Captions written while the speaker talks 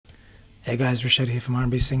Hey guys, Rashad here from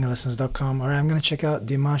R&BSingerLessons.com. Alright, I'm going to check out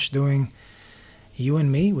Dimash doing You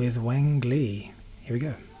and Me with Wang. Here we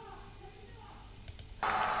go.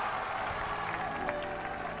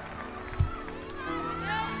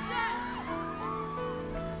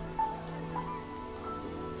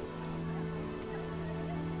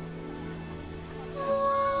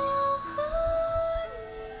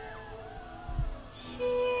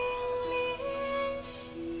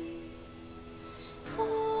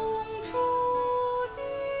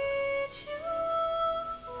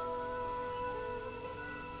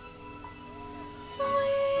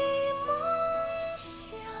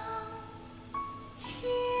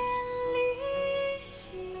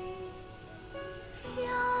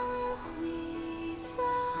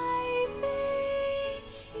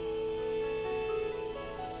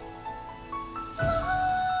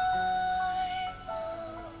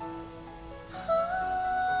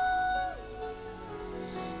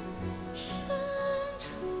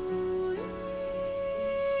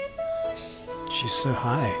 She's so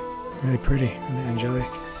high, really pretty, really angelic.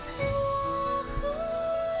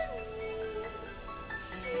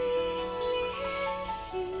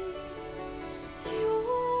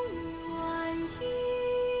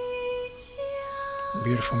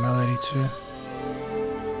 Beautiful melody too.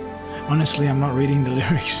 Honestly, I'm not reading the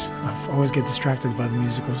lyrics. I always get distracted by the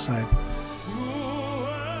musical side.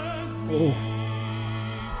 Oh.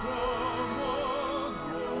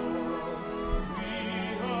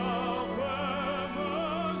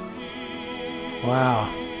 Wow.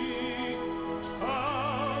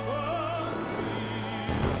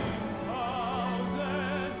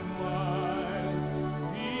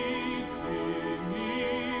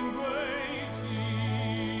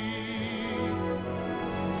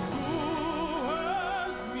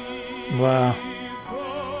 Wow.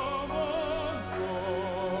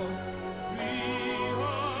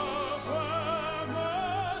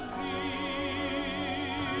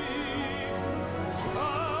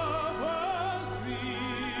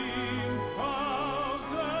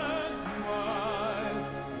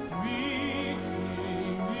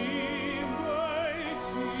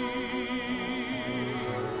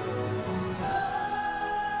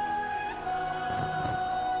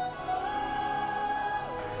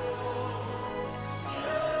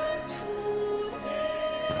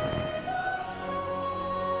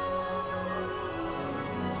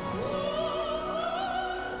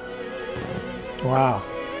 Wow,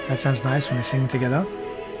 that sounds nice when they sing together.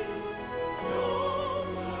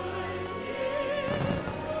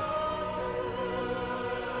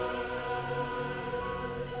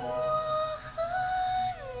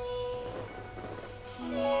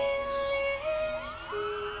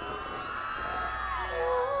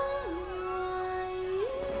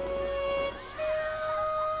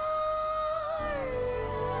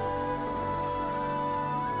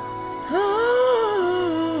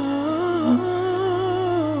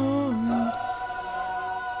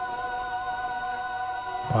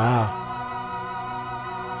 Wow.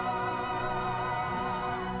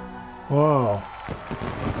 Whoa.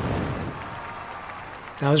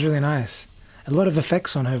 That was really nice. A lot of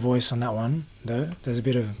effects on her voice on that one, though. There's a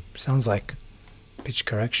bit of, sounds like pitch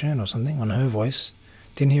correction or something on her voice.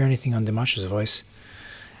 Didn't hear anything on Dimash's voice.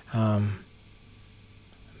 But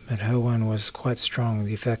her one was quite strong,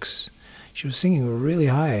 the effects. She was singing really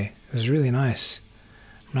high. It was really nice.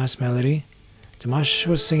 Nice melody. Dimash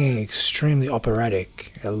was singing extremely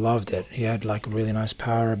operatic. I loved it. He had like a really nice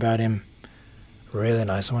power about him. Really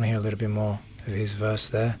nice. I want to hear a little bit more of his verse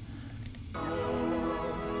there.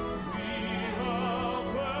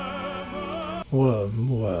 Whoa,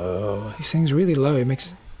 whoa. He sings really low. It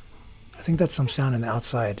makes, I think that's some sound on the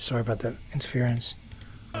outside. Sorry about the interference.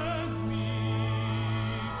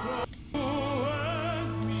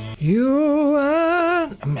 You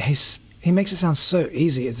and... I mean, he makes it sound so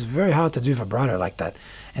easy. It's very hard to do vibrato like that.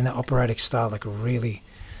 And that operatic style, like a really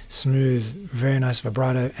smooth, very nice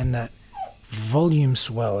vibrato, and that volume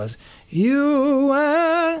swell as you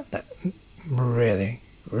are. That really,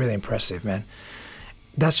 really impressive, man.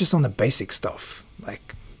 That's just on the basic stuff,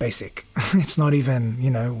 like basic. It's not even,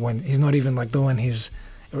 you know, when he's not even like doing his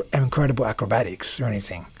incredible acrobatics or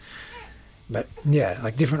anything. But yeah,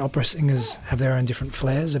 like different opera singers have their own different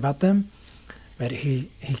flares about them. But he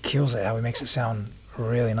kills it, how he makes it sound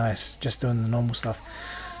really nice, just doing the normal stuff.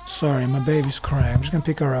 Sorry, my baby's crying. I'm just going to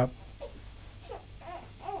pick her up.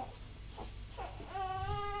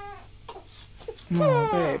 Oh,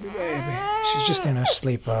 baby, baby. She's just in her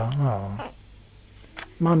sleeper. Oh.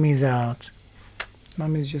 Mummy's out.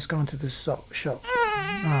 Mummy's just gone to the shop.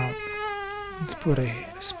 Oh. Let's put her here.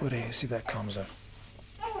 Let's put her here. See if that calms her.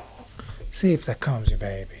 See if that calms you,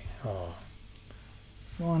 baby. Oh.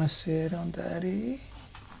 You want to sit on daddy?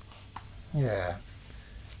 Yeah.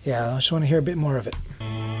 Yeah, I just want to hear a bit more of it.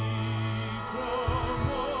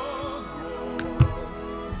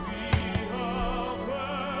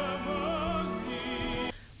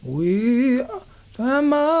 We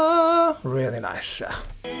are really nice. Yeah.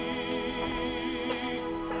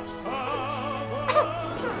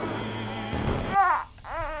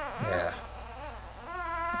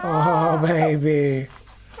 Oh, baby.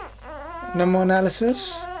 No more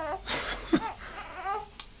analysis?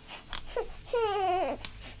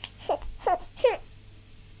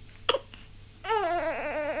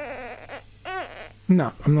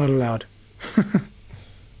 No, I'm not allowed.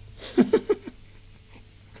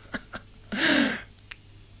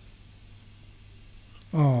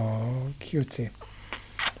 Oh, cutie.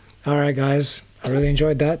 All right, guys. I really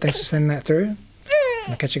enjoyed that. Thanks for sending that through.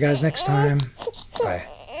 I'll catch you guys next time. Bye.